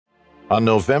On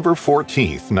November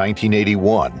 14,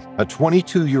 1981, a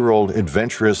 22-year-old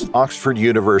adventurous Oxford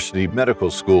University Medical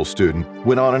School student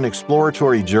went on an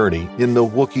exploratory journey in the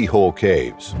Wookey Hole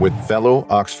caves with fellow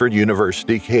Oxford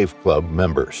University Cave Club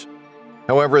members.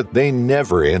 However, they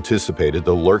never anticipated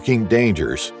the lurking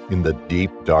dangers in the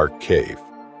deep, dark cave.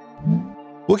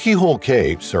 Wookey Hole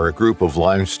caves are a group of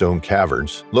limestone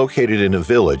caverns located in a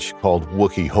village called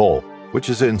Wookey Hole, which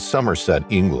is in Somerset,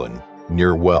 England,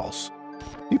 near Wells.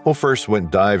 People first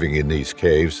went diving in these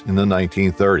caves in the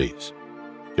 1930s.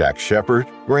 Jack Shepherd,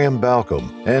 Graham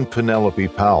Balcom, and Penelope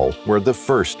Powell were the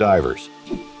first divers.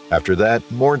 After that,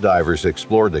 more divers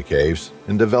explored the caves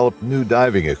and developed new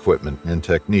diving equipment and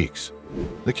techniques.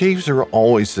 The caves are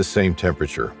always the same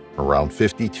temperature, around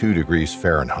 52 degrees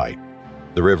Fahrenheit.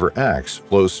 The River Axe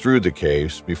flows through the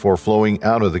caves before flowing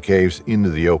out of the caves into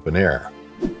the open air.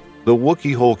 The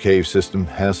Wookey Hole cave system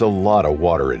has a lot of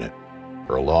water in it.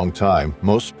 For a long time,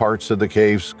 most parts of the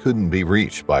caves couldn't be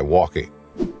reached by walking.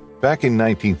 Back in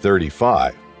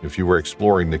 1935, if you were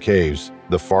exploring the caves,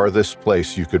 the farthest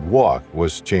place you could walk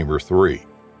was Chamber 3.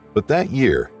 But that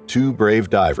year, two brave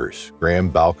divers,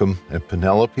 Graham Balcom and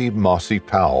Penelope Mossy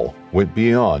Powell, went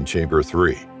beyond Chamber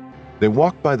 3. They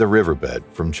walked by the riverbed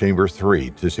from Chamber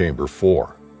 3 to Chamber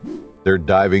 4. Their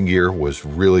diving gear was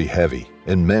really heavy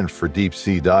and meant for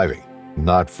deep-sea diving,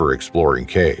 not for exploring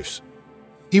caves.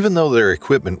 Even though their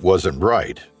equipment wasn't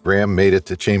right, Graham made it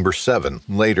to Chamber 7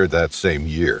 later that same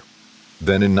year.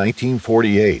 Then in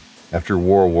 1948, after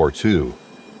World War II,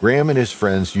 Graham and his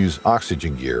friends used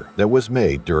oxygen gear that was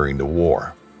made during the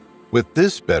war. With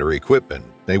this better equipment,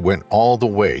 they went all the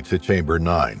way to Chamber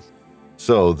 9.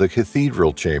 So the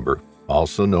Cathedral Chamber,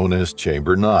 also known as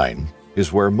Chamber 9,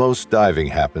 is where most diving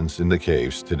happens in the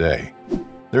caves today.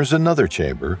 There's another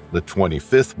chamber, the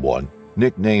 25th one,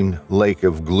 nicknamed Lake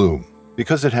of Gloom,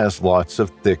 because it has lots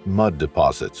of thick mud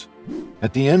deposits.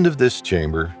 At the end of this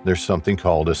chamber, there's something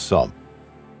called a sump.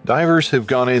 Divers have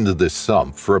gone into this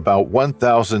sump for about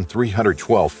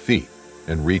 1,312 feet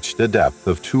and reached a depth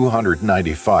of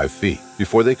 295 feet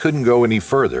before they couldn't go any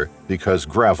further because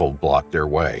gravel blocked their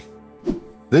way.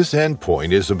 This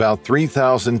endpoint is about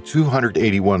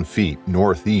 3,281 feet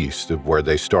northeast of where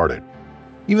they started.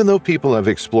 Even though people have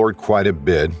explored quite a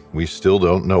bit, we still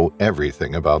don't know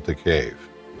everything about the cave.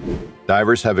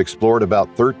 Divers have explored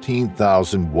about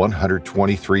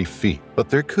 13,123 feet, but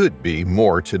there could be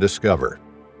more to discover.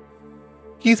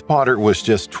 Keith Potter was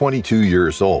just 22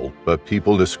 years old, but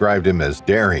people described him as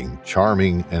daring,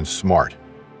 charming, and smart.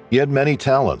 He had many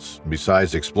talents.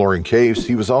 Besides exploring caves,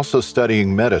 he was also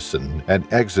studying medicine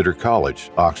at Exeter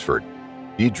College, Oxford.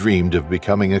 He dreamed of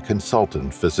becoming a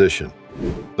consultant physician.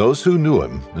 Those who knew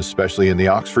him, especially in the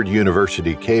Oxford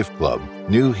University Cave Club,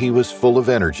 knew he was full of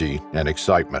energy and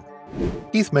excitement.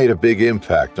 Keith made a big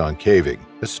impact on caving,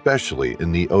 especially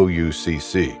in the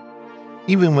OUCC.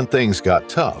 Even when things got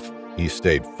tough, he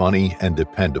stayed funny and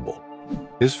dependable.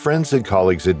 His friends and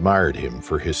colleagues admired him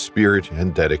for his spirit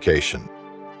and dedication.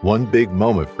 One big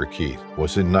moment for Keith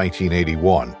was in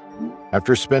 1981.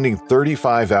 After spending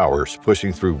 35 hours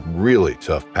pushing through really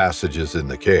tough passages in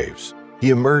the caves, he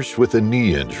emerged with a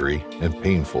knee injury and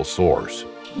painful sores.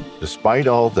 Despite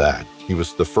all that, he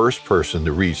was the first person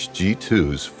to reach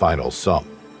G2's final sump.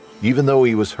 Even though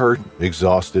he was hurt,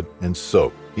 exhausted, and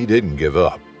soaked, he didn't give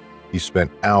up. He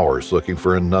spent hours looking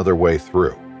for another way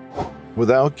through.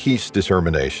 Without Keith's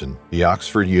determination, the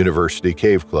Oxford University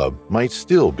Cave Club might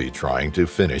still be trying to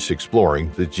finish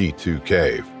exploring the G2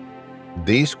 cave.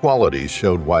 These qualities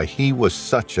showed why he was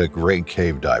such a great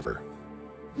cave diver.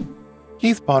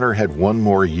 Keith Potter had one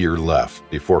more year left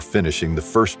before finishing the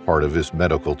first part of his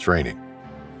medical training.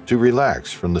 To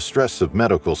relax from the stress of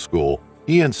medical school,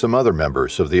 he and some other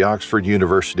members of the Oxford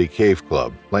University Cave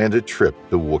Club planned a trip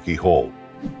to Wookey Hole.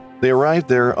 They arrived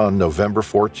there on November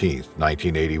 14,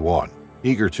 1981.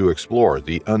 Eager to explore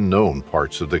the unknown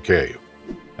parts of the cave.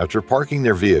 After parking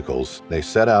their vehicles, they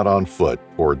set out on foot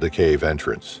toward the cave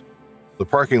entrance. The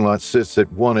parking lot sits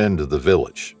at one end of the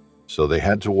village, so they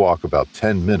had to walk about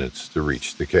 10 minutes to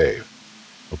reach the cave.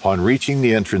 Upon reaching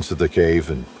the entrance of the cave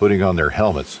and putting on their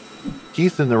helmets,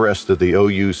 Keith and the rest of the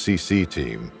OUCC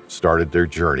team started their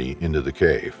journey into the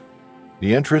cave.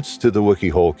 The entrance to the Wookey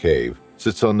Hole cave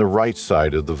sits on the right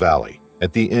side of the valley,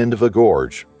 at the end of a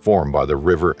gorge formed by the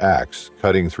River Axe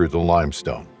cutting through the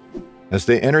limestone. As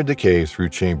they entered the cave through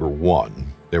Chamber 1,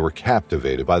 they were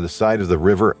captivated by the sight of the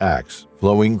River Axe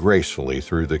flowing gracefully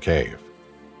through the cave.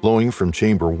 Flowing from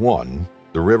Chamber 1,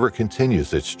 the river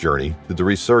continues its journey to the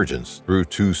resurgence through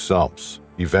two sumps,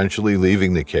 eventually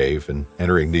leaving the cave and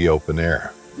entering the open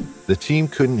air. The team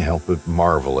couldn't help but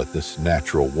marvel at this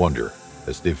natural wonder.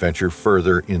 as they ventured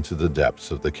further into the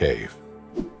depths of the cave.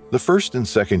 The first and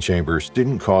second chambers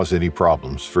didn't cause any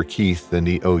problems for Keith and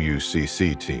the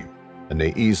OUCC team, and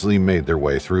they easily made their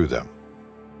way through them.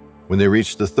 When they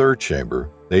reached the third chamber,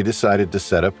 they decided to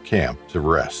set up camp to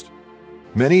rest.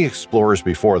 Many explorers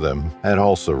before them had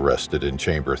also rested in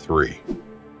Chamber 3.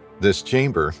 This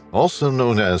chamber, also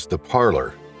known as the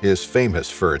parlor, is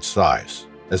famous for its size,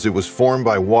 as it was formed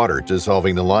by water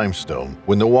dissolving the limestone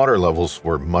when the water levels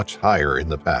were much higher in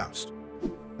the past.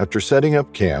 After setting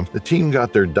up camp, the team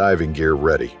got their diving gear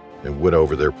ready and went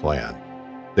over their plan.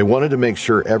 They wanted to make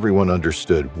sure everyone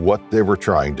understood what they were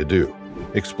trying to do: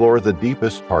 explore the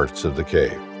deepest parts of the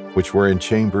cave, which were in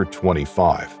Chamber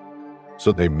 25.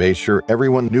 So they made sure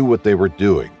everyone knew what they were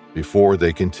doing before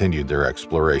they continued their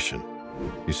exploration.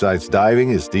 Besides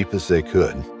diving as deep as they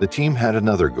could, the team had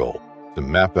another goal: to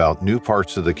map out new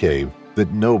parts of the cave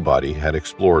that nobody had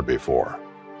explored before.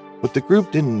 What the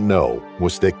group didn't know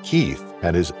was that Keith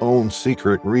had his own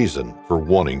secret reason for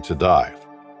wanting to dive.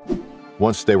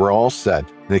 Once they were all set,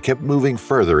 they kept moving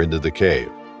further into the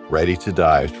cave, ready to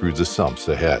dive through the sumps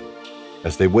ahead.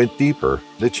 As they went deeper,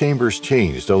 the chambers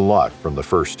changed a lot from the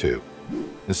first two.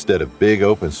 Instead of big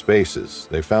open spaces,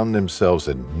 they found themselves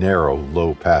in narrow,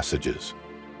 low passages.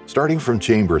 Starting from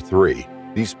Chamber 3,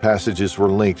 these passages were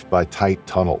linked by tight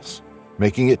tunnels,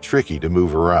 making it tricky to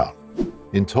move around.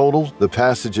 In total, the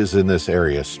passages in this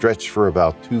area stretched for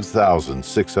about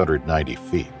 2,690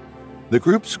 feet. The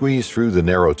group squeezed through the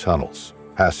narrow tunnels,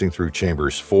 passing through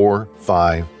Chambers 4,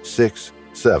 5, 6,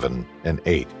 7, and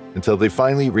 8, until they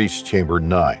finally reached Chamber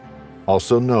 9,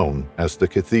 also known as the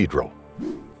Cathedral.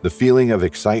 The feeling of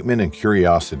excitement and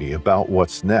curiosity about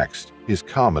what's next is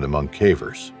common among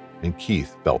cavers, and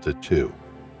Keith felt it too.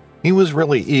 He was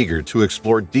really eager to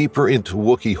explore deeper into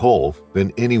Wookey Hole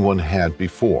than anyone had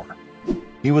before.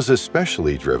 He was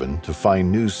especially driven to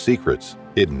find new secrets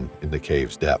hidden in the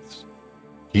cave's depths.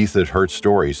 Keith had heard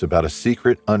stories about a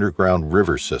secret underground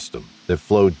river system that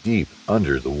flowed deep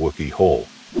under the Wookey Hole.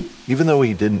 Even though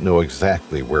he didn't know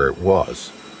exactly where it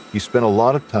was, he spent a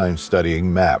lot of time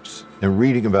studying maps and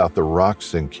reading about the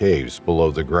rocks and caves below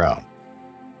the ground.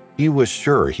 He was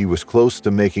sure he was close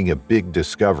to making a big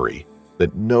discovery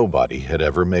that nobody had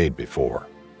ever made before.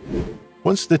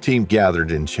 Once the team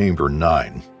gathered in Chamber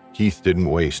 9, Keith didn't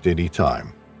waste any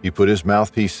time. He put his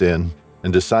mouthpiece in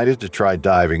and decided to try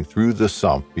diving through the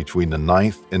sump between the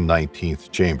 9th and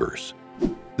 19th chambers.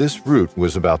 This route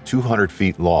was about 200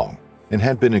 feet long and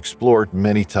had been explored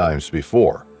many times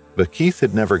before, but Keith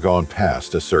had never gone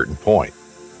past a certain point.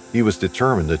 He was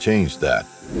determined to change that.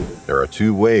 There are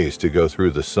two ways to go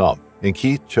through the sump, and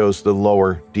Keith chose the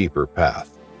lower, deeper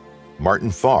path.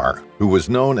 Martin Farr, who was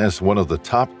known as one of the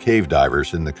top cave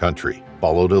divers in the country,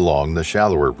 followed along the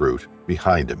shallower route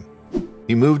behind him.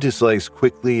 He moved his legs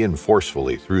quickly and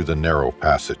forcefully through the narrow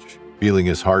passage, feeling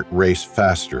his heart race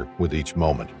faster with each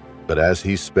moment. But as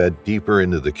he sped deeper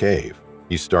into the cave,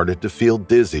 he started to feel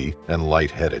dizzy and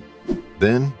lightheaded.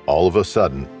 Then, all of a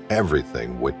sudden,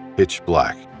 everything went pitch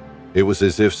black. It was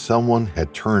as if someone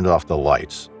had turned off the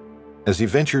lights. As he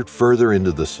ventured further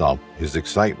into the sump, his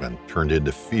excitement turned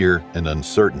into fear and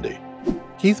uncertainty.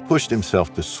 Keith pushed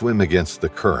himself to swim against the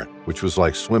current, which was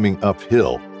like swimming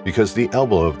uphill because the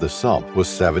elbow of the sump was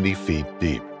 70 feet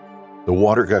deep. The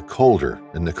water got colder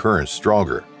and the current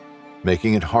stronger,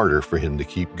 making it harder for him to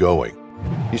keep going.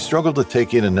 He struggled to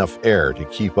take in enough air to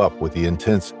keep up with the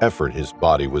intense effort his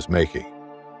body was making.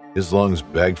 His lungs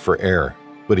begged for air,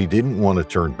 but he didn't want to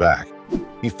turn back.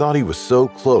 He thought he was so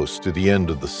close to the end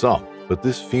of the sump, but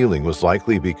this feeling was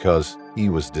likely because he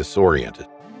was disoriented.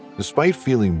 Despite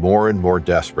feeling more and more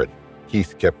desperate,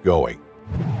 Keith kept going.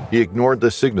 He ignored the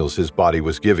signals his body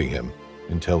was giving him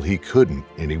until he couldn't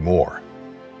anymore.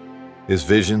 His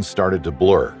vision started to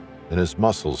blur, and his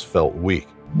muscles felt weak.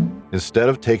 Instead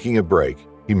of taking a break,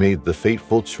 he made the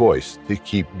fateful choice to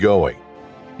keep going.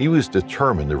 He was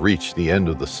determined to reach the end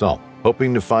of the sump,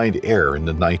 hoping to find air in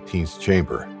the 19th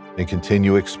chamber and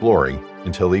continue exploring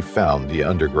until he found the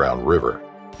underground river.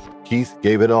 Keith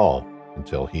gave it all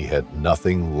until he had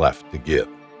nothing left to give.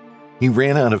 He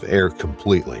ran out of air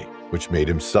completely, which made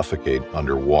him suffocate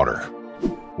underwater.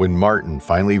 When Martin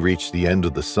finally reached the end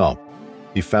of the sump,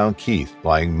 he found Keith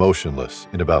lying motionless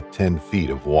in about 10 feet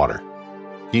of water.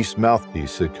 Keith's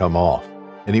mouthpiece had come off,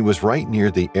 and he was right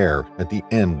near the air at the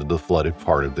end of the flooded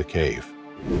part of the cave.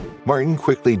 Martin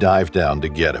quickly dived down to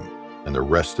get him, and the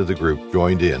rest of the group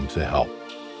joined in to help.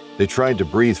 They tried to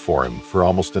breathe for him for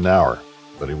almost an hour,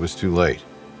 but it was too late.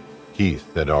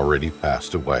 Keith had already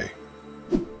passed away.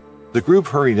 The group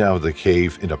hurried out of the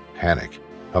cave in a panic,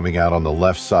 coming out on the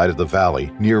left side of the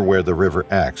valley near where the River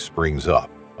Axe springs up.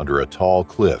 under a tall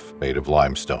cliff made of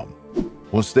limestone.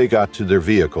 Once they got to their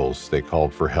vehicles, they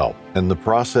called for help, and the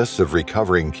process of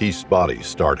recovering Keith's body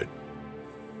started.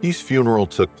 Keith's funeral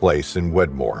took place in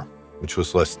Wedmore, which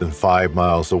was less than 5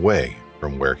 miles away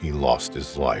from where he lost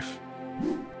his life.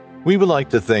 We would like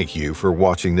to thank you for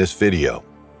watching this video.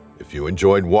 If you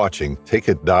enjoyed watching, take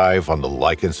a dive on the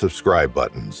like and subscribe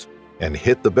buttons and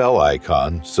hit the bell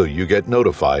icon so you get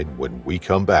notified when we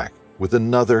come back with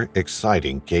another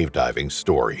exciting cave diving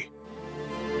story.